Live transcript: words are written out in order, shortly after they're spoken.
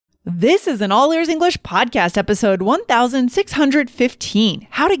This is an All Ears English podcast, episode 1615,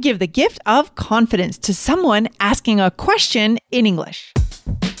 How to Give the Gift of Confidence to Someone Asking a Question in English.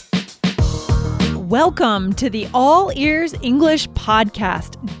 Welcome to the All Ears English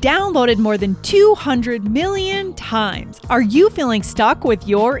podcast, downloaded more than 200 million times. Are you feeling stuck with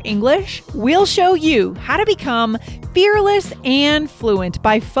your English? We'll show you how to become fearless and fluent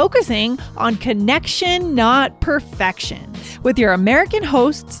by focusing on connection, not perfection. With your American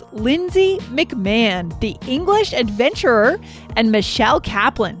hosts, Lindsay McMahon, the English adventurer, and Michelle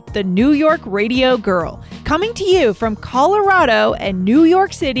Kaplan, the New York radio girl, coming to you from Colorado and New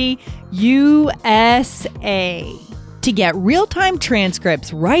York City, USA. To get real-time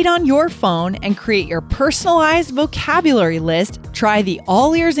transcripts right on your phone and create your personalized vocabulary list, try the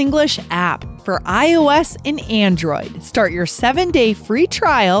All Ears English app for iOS and Android. Start your 7-day free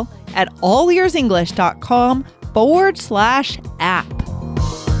trial at allearsenglish.com/app.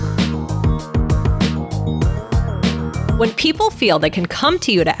 When people feel they can come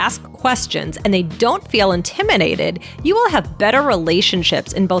to you to ask questions and they don't feel intimidated, you will have better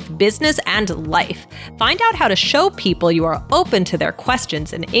relationships in both business and life. Find out how to show people you are open to their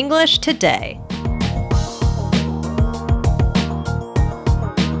questions in English today.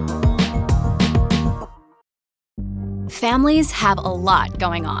 Families have a lot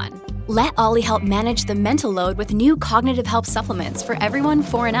going on. Let Ollie help manage the mental load with new cognitive help supplements for everyone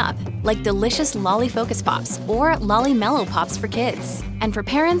 4 and up, like delicious Lolly Focus Pops or Lolly Mellow Pops for kids. And for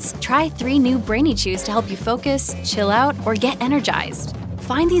parents, try 3 new Brainy Chews to help you focus, chill out, or get energized.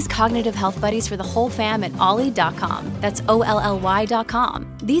 Find these cognitive health buddies for the whole fam at ollie.com. That's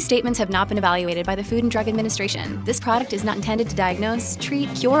OLLY.com. These statements have not been evaluated by the Food and Drug Administration. This product is not intended to diagnose,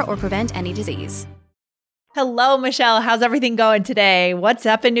 treat, cure, or prevent any disease. Hello, Michelle. How's everything going today? What's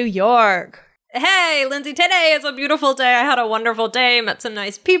up in New York? Hey, Lindsay, today is a beautiful day. I had a wonderful day, met some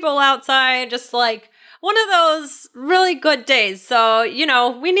nice people outside, just like one of those really good days. So, you know,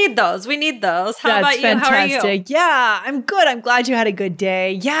 we need those. How That's about you? Fantastic. How are you? Yeah, I'm good. I'm glad you had a good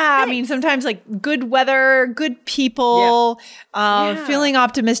day. Yeah, Thanks. I mean, sometimes like good weather, good people, feeling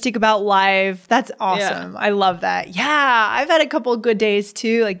optimistic about life. That's awesome. I love that. Yeah, I've had a couple of good days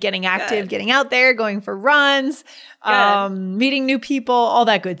too, like getting active, getting out there, going for runs, meeting new people, all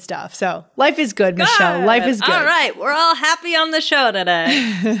that good stuff. So life is good, Michelle. Life is good. All right. We're all happy on the show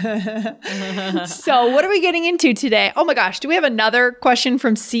today. So what are we getting into today? Oh my gosh, do we have another question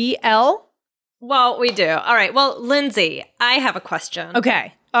from CL? Well, we do. All right. Well, Lindsay, I have a question.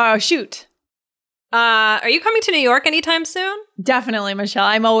 Okay. Shoot. Are you coming to New York anytime soon? Definitely, Michelle.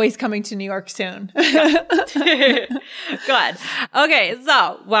 I'm always coming to New York soon. Good. Okay.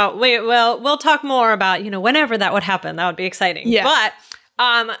 So, well, we'll talk more about, whenever that would happen. That would be exciting. Yeah. But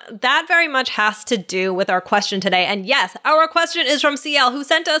that very much has to do with our question today. And yes, our question is from CL, who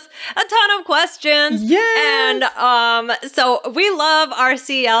sent us a ton of questions. Yes. And so we love our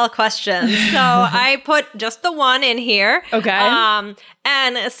CL questions. So I put just the one in here. Okay.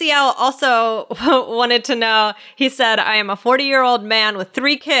 And CL also wanted to know, he said, I am a 40-year-old man with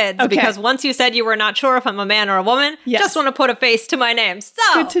 3 kids because once you said you were not sure if I'm a man or a woman, just want to put a face to my name. So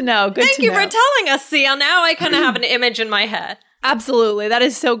good to know. Thank you for telling us, CL. Now I kind of have an image in my head. Absolutely. That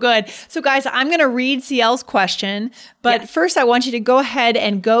is so good. So guys, I'm going to read CL's question, but first I want you to go ahead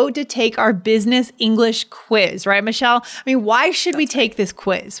and go to take our business English quiz, right, Michelle? I mean, why should we take this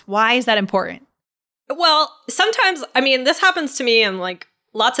quiz? Why is that important? Well, sometimes, this happens to me in like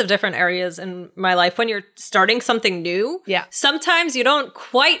lots of different areas in my life. When you're starting something new, sometimes you don't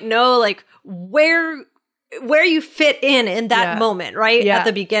quite know like where you fit in that moment, right? At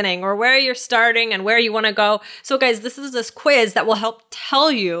the beginning, or where you're starting and where you want to go. So guys, this is this quiz that will help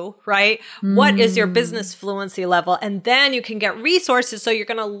tell you, right? What is your business fluency level? And then you can get resources. So you're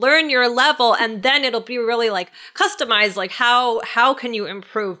going to learn your level, and then it'll be really like customized, like how can you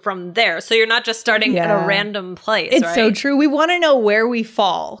improve from there? So you're not just starting at a random place. It's so true. We want to know where we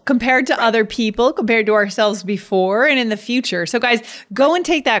fall compared to other people, compared to ourselves before and in the future. So guys, go and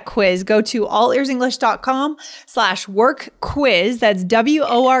take that quiz. Go to allearsenglish.com/work quiz. That's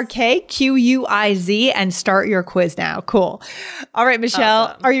WORKQUIZ and start your quiz now. Cool. All right,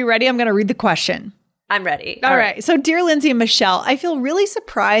 Michelle, Are you ready? I'm going to read the question. I'm ready. All right. So, dear Lindsay and Michelle, I feel really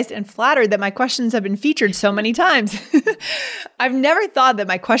surprised and flattered that my questions have been featured so many times. I've never thought that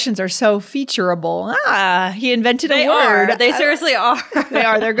my questions are so featureable. He invented a word. They seriously are. They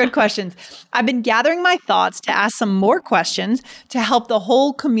are. They're good questions. I've been gathering my thoughts to ask some more questions to help the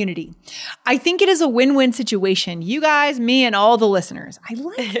whole community. I think it is a win-win situation. You guys, me, and all the listeners. I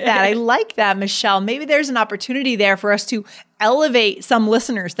like that. I like that, Michelle. Maybe there's an opportunity there for us to elevate some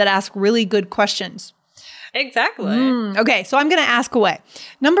listeners that ask really good questions. Exactly. Okay, so I'm going to ask away.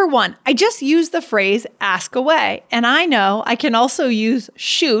 Number one, I just used the phrase ask away. And I know I can also use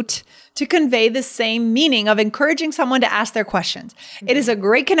shoot to convey the same meaning of encouraging someone to ask their questions. It is a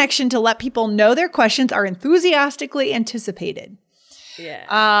great connection to let people know their questions are enthusiastically anticipated.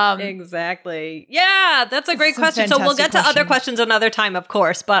 Yeah, exactly. Yeah, that's a great question. So we'll get to other questions another time, of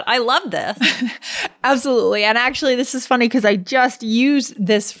course, but I love this. Absolutely. And actually, this is funny because I just used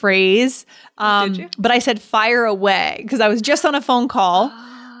this phrase, but I said fire away because I was just on a phone call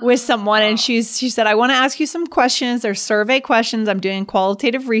with someone and she said, I want to ask you some questions. They're survey questions. I'm doing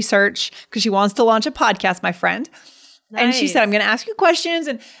qualitative research because she wants to launch a podcast, my friend. Nice. And she said, I'm going to ask you questions.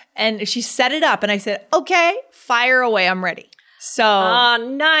 And she set it up and I said, okay, fire away. I'm ready. So,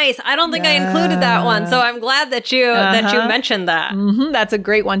 nice. I don't think I included that one. So I'm glad that you mentioned that. That's a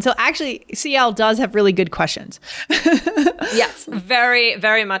great one. So actually, CL does have really good questions. Yes, very,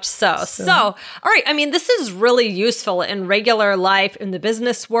 very much so. So, all right. I mean, this is really useful in regular life, in the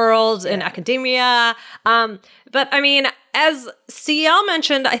business world, in academia. But I mean, as CL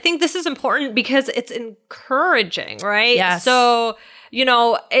mentioned, I think this is important because it's encouraging, right? Yes. So, you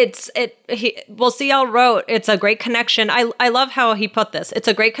know, CL wrote, it's a great connection. I love how he put this. It's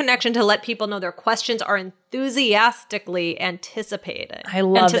a great connection to let people know their questions are enthusiastically anticipated. I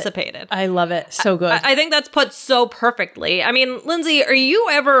love it. So good. I think that's put so perfectly. I mean, Lindsay, are you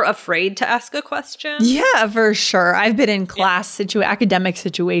ever afraid to ask a question? Yeah, for sure. I've been in academic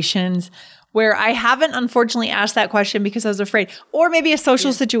situations where I haven't unfortunately asked that question because I was afraid, or maybe a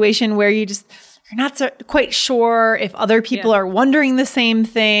social situation where you're not quite sure if other people are wondering the same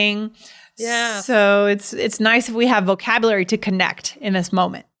thing. Yeah. So it's nice if we have vocabulary to connect in this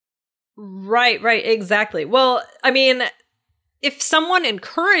moment. Right, exactly. Well, I mean, if someone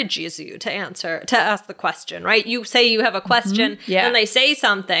encourages you to ask the question, right? You say you have a question and they say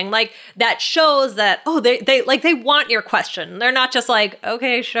something like that shows that, they want your question. They're not just like,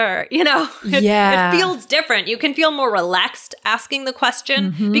 okay, sure. You know, it feels different. You can feel more relaxed asking the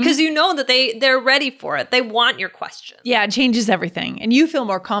question because you know that they're ready for it. They want your question. Yeah, it changes everything. And you feel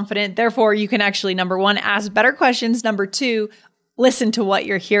more confident. Therefore, you can actually, number one, ask better questions. Number two, listen to what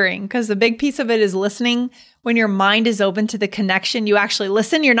you're hearing, because the big piece of it is listening. When your mind is open to the connection, you actually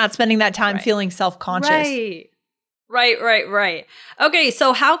listen. You're not spending that time feeling self-conscious. Right. Okay,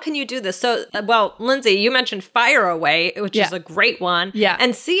 so how can you do this? So, well, Lindsay, you mentioned fire away, which is a great one. Yeah.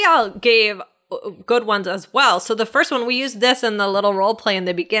 And CL gave good ones as well. So the first one, we used this in the little role play in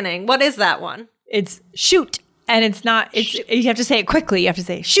the beginning. What is that one? It's shoot. And it's not, you have to say it quickly. You have to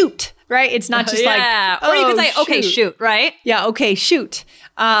say shoot, right? It's not just or you can say, okay, shoot, right? Yeah, okay, shoot.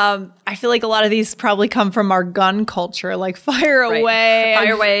 I feel like a lot of these probably come from our gun culture, like fire away.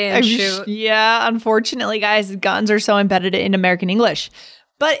 Fire away and shoot. Yeah, unfortunately, guys, guns are so embedded in American English.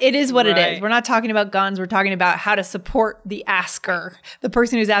 But it is what it is. We're not talking about guns. We're talking about how to support the asker, the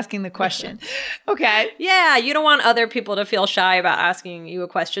person who's asking the question. Okay. Yeah, you don't want other people to feel shy about asking you a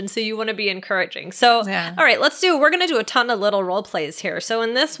question, so you want to be encouraging. So, all right, we're going to do a ton of little role plays here. So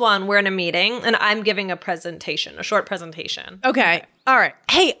in this one, we're in a meeting, and I'm giving a short presentation. Okay. All right.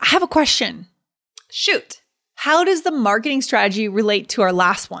 Hey, I have a question. Shoot. How does the marketing strategy relate to our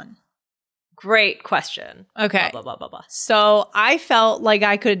last one? Great question. Okay. Blah, blah, blah, blah, blah. So I felt like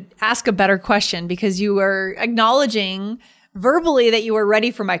I could ask a better question because you were acknowledging verbally that you were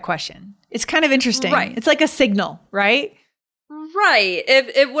ready for my question. It's kind of interesting. Right. It's like a signal, right? Right.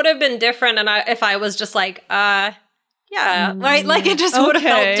 It would have been different if I was just like, right? Like it just would have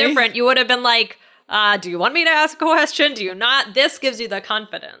felt different. You would have been like, do you want me to ask a question? Do you not? This gives you the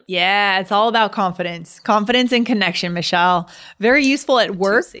confidence. Yeah, it's all about confidence. Confidence and connection, Michelle. Very useful at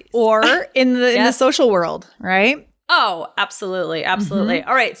work or in the social world, right? Oh, absolutely. Absolutely.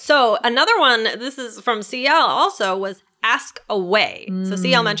 All right. So another one, this is from CL also, was ask away. So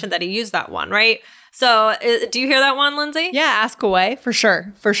CL mentioned that he used that one, right? So do you hear that one, Lindsay? Yeah, ask away. For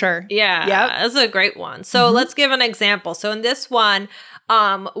sure. Yeah, that's a great one. So let's give an example. So in this one,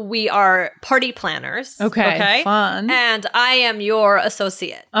 we are party planners. Okay. Fun. And I am your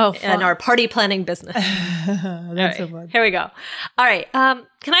associate in our party planning business. That's so fun. Here we go. All right.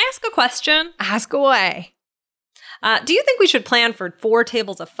 Can I ask a question? Ask away. Do you think we should plan for 4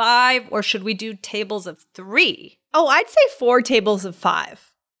 tables of 5 or should we do tables of 3? Oh, I'd say 4 tables of 5.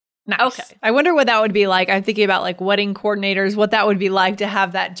 Nice. Okay. I wonder what that would be like. I'm thinking about like wedding coordinators, what that would be like to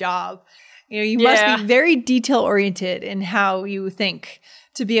have that job. You know, you must be very detail oriented in how you think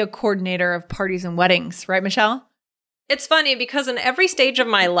to be a coordinator of parties and weddings, right, Michelle? It's funny because in every stage of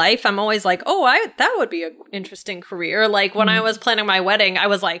my life, I'm always like, that would be an interesting career. Like when I was planning my wedding, I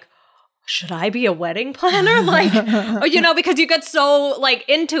was like, should I be a wedding planner? Like, because you get so like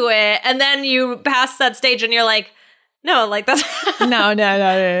into it and then you pass that stage and you're like, no, like that's no.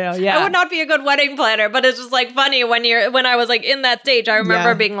 Yeah. I would not be a good wedding planner, but it's just like funny when I was like in that stage, I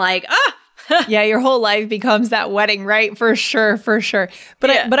remember being like, yeah, your whole life becomes that wedding, right? For sure.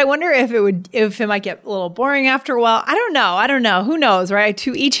 But I wonder if it might get a little boring after a while. I don't know. Who knows, right?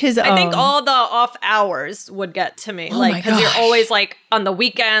 To each his own. I think all the off hours would get to me, because you're always like on the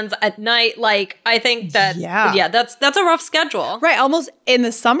weekends at night. Like I think that that's a rough schedule, right? Almost in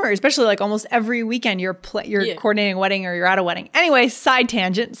the summer, especially like almost every weekend, you're coordinating a wedding or you're at a wedding. Anyway, side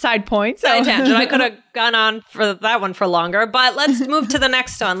tangent. I could have gone on for that one for longer, but let's move to the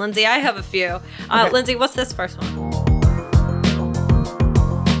next one, Lindsay. I have a few. Okay. Lindsay, what's this first one?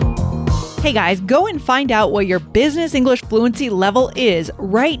 Hey guys, go and find out what your business English fluency level is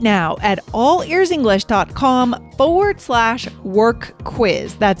right now at allearsenglish.com/work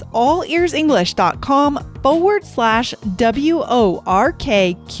quiz. That's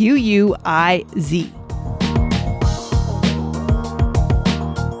allearsenglish.com/WORKQUIZ.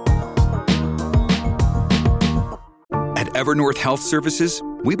 At Evernorth Health Services,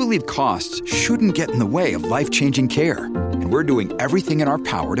 we believe costs shouldn't get in the way of life-changing care, and we're doing everything in our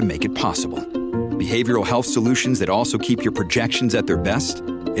power to make it possible. Behavioral health solutions that also keep your projections at their best?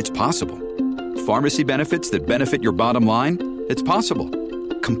 It's possible. Pharmacy benefits that benefit your bottom line? It's possible.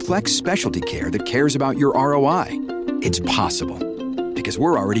 Complex specialty care that cares about your ROI? It's possible. Because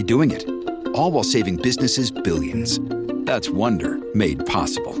we're already doing it. All while saving businesses billions. That's Wonder made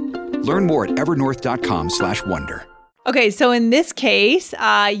possible. Learn more at evernorth.com/wonder. Okay, so in this case,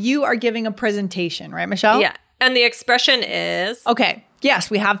 you are giving a presentation, right, Michelle? Yeah, and the expression is... Okay,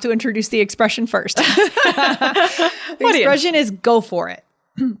 yes, we have to introduce the expression first. The expression is go for it.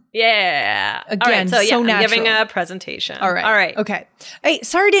 Yeah. Again, so natural. I'm giving a presentation. All right. Okay. Hey,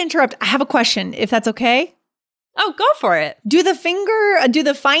 sorry to interrupt. I have a question, if that's okay. Oh, go for it. Do the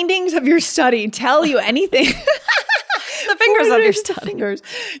findings of your study tell you anything? The fingers of your study.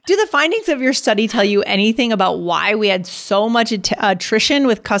 Do the findings of your study tell you anything about why we had so much attrition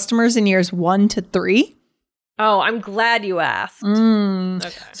with customers in years 1 to 3? Oh, I'm glad you asked. Okay.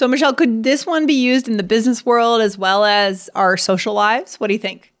 So, Michelle, could this one be used in the business world as well as our social lives? What do you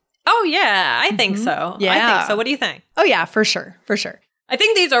think? Oh, yeah, I think so. Yeah. I think so. What do you think? Oh, yeah, for sure. I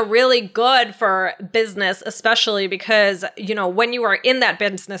think these are really good for business, especially because, when you are in that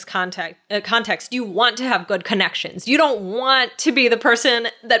business context, you want to have good connections. You don't want to be the person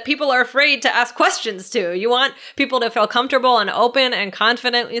that people are afraid to ask questions to. You want people to feel comfortable and open and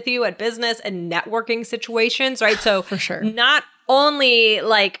confident with you at business and networking situations, right? So for sure. Not only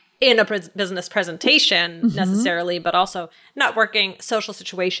like in a business presentation necessarily, but also networking, social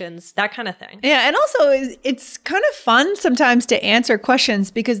situations, that kind of thing. Yeah. And also it's kind of fun sometimes to answer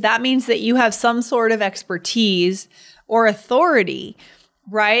questions because that means that you have some sort of expertise or authority,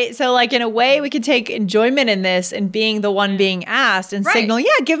 right? So like in a way we could take enjoyment in this and being the one being asked and signal,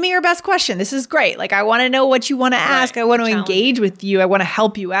 give me your best question. This is great. Like I want to know what you want to ask. I want to engage with you. I want to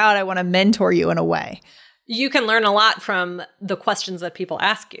help you out. I want to mentor you in a way. You can learn a lot from the questions that people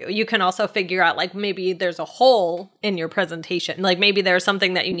ask you. You can also figure out like maybe there's a hole in your presentation. Like maybe there's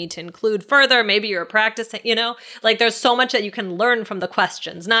something that you need to include further. Maybe you're practicing, like there's so much that you can learn from the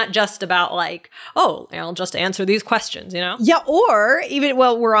questions, not just about like, oh, I'll just answer these questions, Yeah. Or even,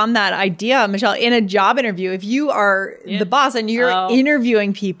 we're on that idea, Michelle, in a job interview, if you are the boss and you're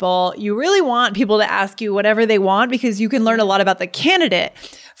interviewing people, you really want people to ask you whatever they want because you can learn a lot about the candidate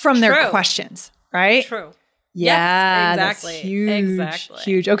from their questions, right? True. Yeah, yes, exactly. That's huge. Exactly.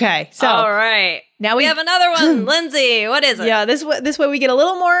 Huge. Okay. So all right. Now we have another one. Lindsay, what is it? Yeah, this way we get a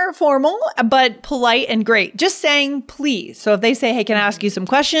little more formal, but polite and great. Just saying please. So if they say, hey, can I ask you some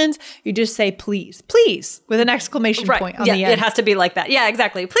questions? You just say please, with an exclamation point on the end. It has to be like that. Yeah,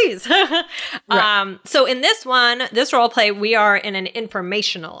 exactly. Please. Right. So in this role play, we are in an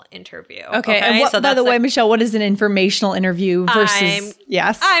informational interview. Okay. And by the way, Michelle, what is an informational interview versus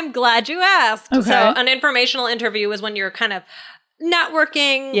yes? I'm glad you asked. Okay. So an informational interview is when you're kind of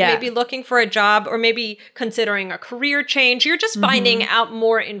networking, maybe looking for a job, or maybe considering a career change. You're just finding out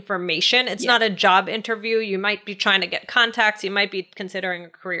more information. It's not a job interview. You might be trying to get contacts. You might be considering a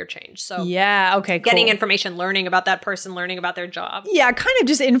career change. So getting information, learning about that person, learning about their job. Yeah, kind of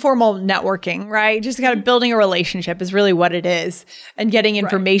just informal networking, right? Just kind of building a relationship is really what it is, and getting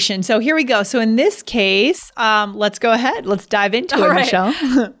information. Right. So here we go. So in this case, let's go ahead. Let's dive into it,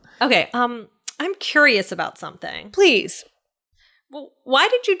 Michelle. Okay. I'm curious about something. Please. Well, why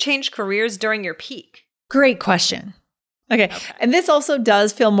did you change careers during your peak? Great question. Okay. And this also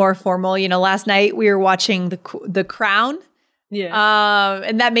does feel more formal. Last night we were watching The Crown. Yeah.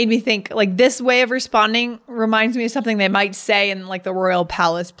 And that made me think, like, this way of responding reminds me of something they might say in, like, the royal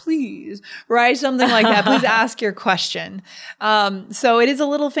palace, please, right? Something like that. Please ask your question. So it is a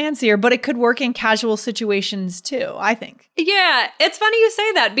little fancier, but it could work in casual situations too, I think. Yeah, it's funny you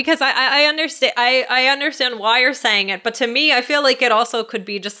say that because I understand. I understand why you're saying it, but to me, I feel like it also could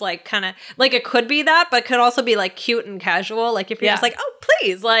be just like kind of like it could be that, but could also be like cute and casual. Like if you're just like, oh,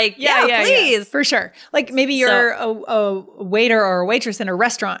 please, like please, for sure. Like maybe you're a waiter or a waitress in a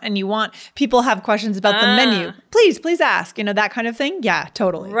restaurant, and you want people have questions about the menu. Please ask. You know, that kind of thing. Yeah,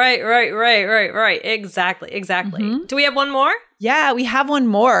 totally. Right. Exactly. Mm-hmm. Do we have one more? Yeah, we have one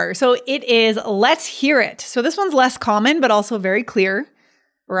more. So it is let's hear it. So this one's less common, but also very clear,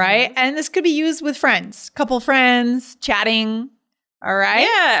 right? Mm-hmm. And this could be used with friends, couple friends, chatting. All right.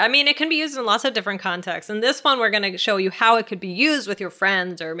 Yeah, I mean, it can be used in lots of different contexts. And this one, we're going to show you how it could be used with your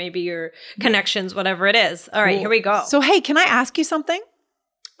friends or maybe your connections, whatever it is. All right, here we go. So, hey, can I ask you something?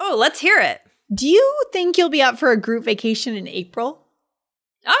 Oh, let's hear it. Do you think you'll be up for a group vacation in April?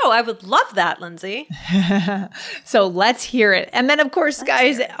 Oh, I would love that, Lindsay. So let's hear it. And then, of course,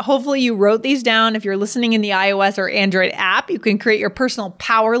 guys, hopefully you wrote these down. If you're listening in the iOS or Android app, you can create your personal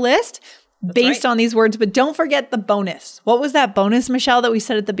power list based on these words. But don't forget the bonus. What was that bonus, Michelle, that we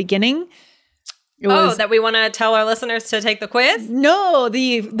said at the beginning? That we want to tell our listeners to take the quiz? No,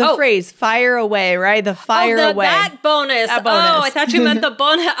 the phrase, fire away, right? The fire away. That bonus. Oh, I thought you meant the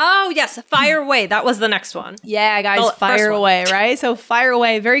bonus. Oh, yes, fire away. That was the next one. Yeah, guys, fire away, right? So fire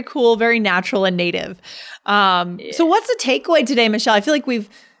away, very cool, very natural and native. So what's the takeaway today, Michelle? I feel like we've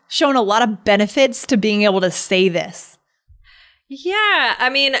shown a lot of benefits to being able to say this. Yeah, I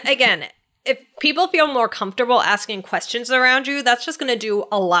mean, again, if people feel more comfortable asking questions around you, that's just going to do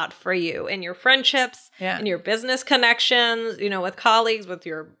a lot for you in your friendships, in your business connections, you know, with colleagues, with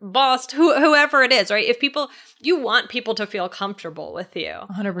your boss, whoever it is, right? If you want people to feel comfortable with you.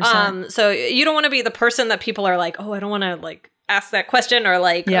 100%. So you don't want to be the person that people are like, oh, I don't want to like ask that question or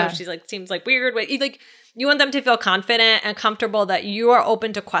like, oh, she's like, seems like weird. Like, you want them to feel confident and comfortable that you are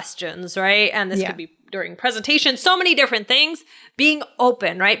open to questions, right? And this could be during presentation, so many different things. Being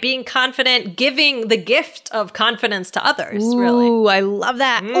open, right? Being confident, giving the gift of confidence to others, really. Ooh, I love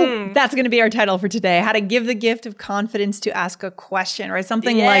that. Oh, that's going to be our title for today. How to give the gift of confidence to ask a question, right?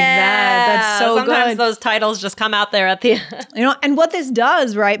 Something like that. That's so good. Sometimes those titles just come out there at the end. You know, and what this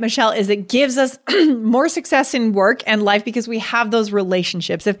does, right, Michelle, is it gives us more success in work and life because we have those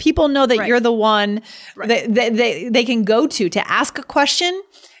relationships. If people know that you're the one they can go to ask a question,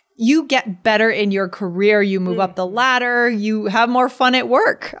 you get better in your career. You move up the ladder. You have more fun at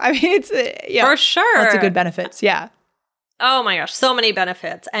work. I mean, it's for sure. Lots of good benefits. Yeah. Oh my gosh, so many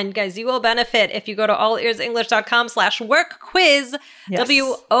benefits. And guys, you will benefit if you go to allearsenglish.com/workquiz,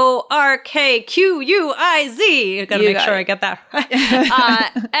 WORKQUIZ. Gotta make sure I get that right.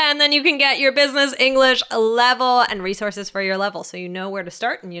 And then you can get your business English level and resources for your level. So you know where to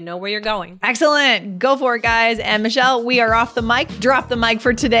start and you know where you're going. Excellent. Go for it, guys. And Michelle, we are off the mic. Drop the mic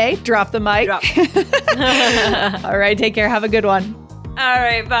for today. Drop the mic. All right, take care. Have a good one. All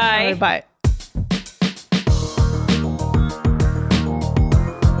right, bye. All right, bye.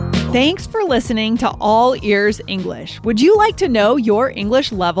 Thanks for listening to All Ears English. Would you like to know your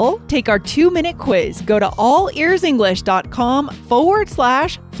English level? Take our 2-minute quiz. Go to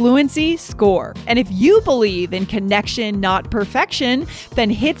allearsenglish.com/fluency score. And if you believe in connection, not perfection, then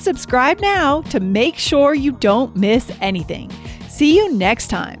hit subscribe now to make sure you don't miss anything. See you next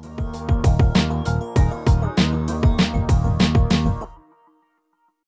time.